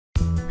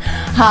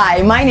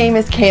Hi, my name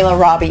is Kayla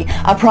Robbie,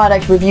 a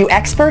product review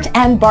expert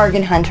and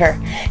bargain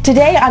hunter.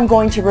 Today I'm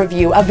going to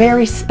review a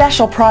very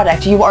special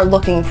product you are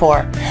looking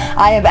for.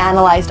 I have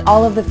analyzed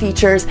all of the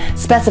features,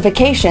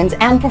 specifications,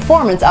 and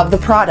performance of the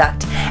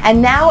product,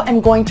 and now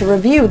I'm going to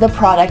review the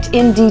product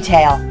in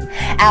detail.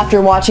 After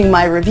watching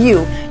my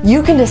review,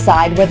 you can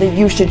decide whether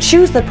you should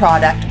choose the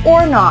product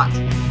or not.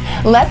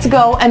 Let's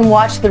go and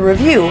watch the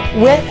review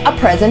with a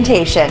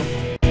presentation.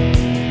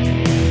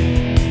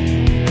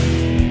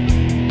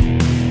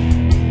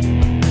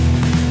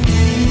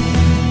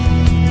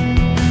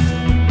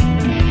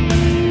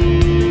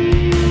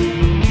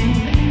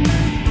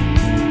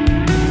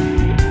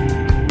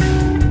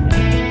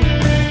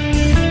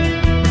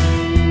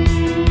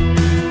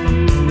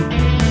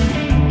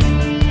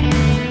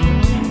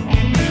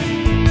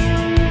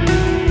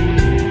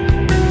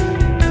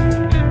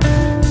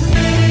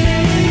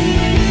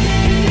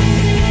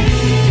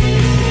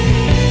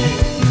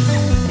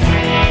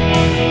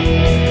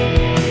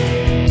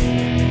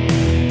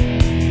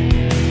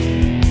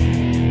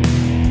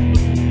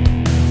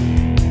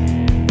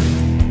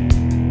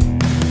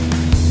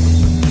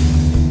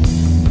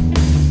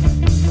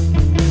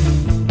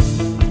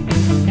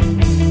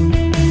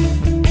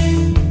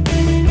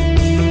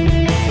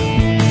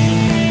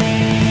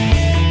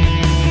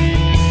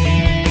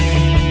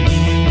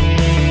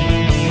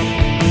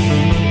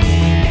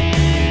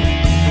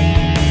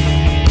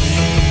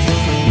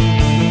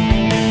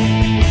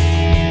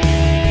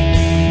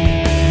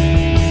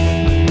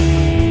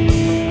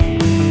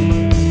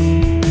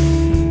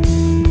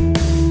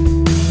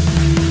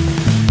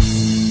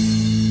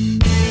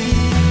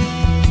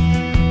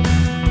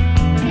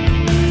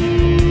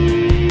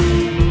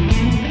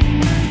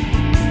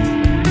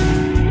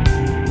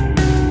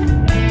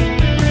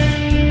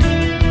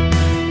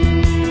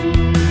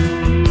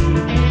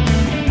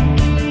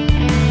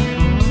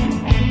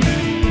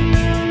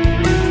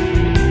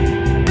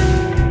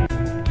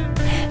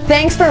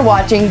 Thanks for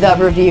watching the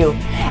review.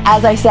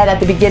 As I said at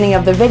the beginning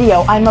of the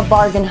video, I'm a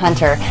bargain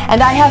hunter,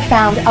 and I have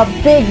found a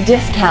big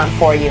discount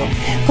for you.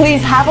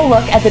 Please have a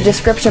look at the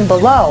description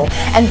below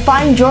and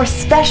find your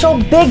special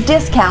big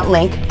discount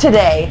link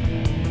today.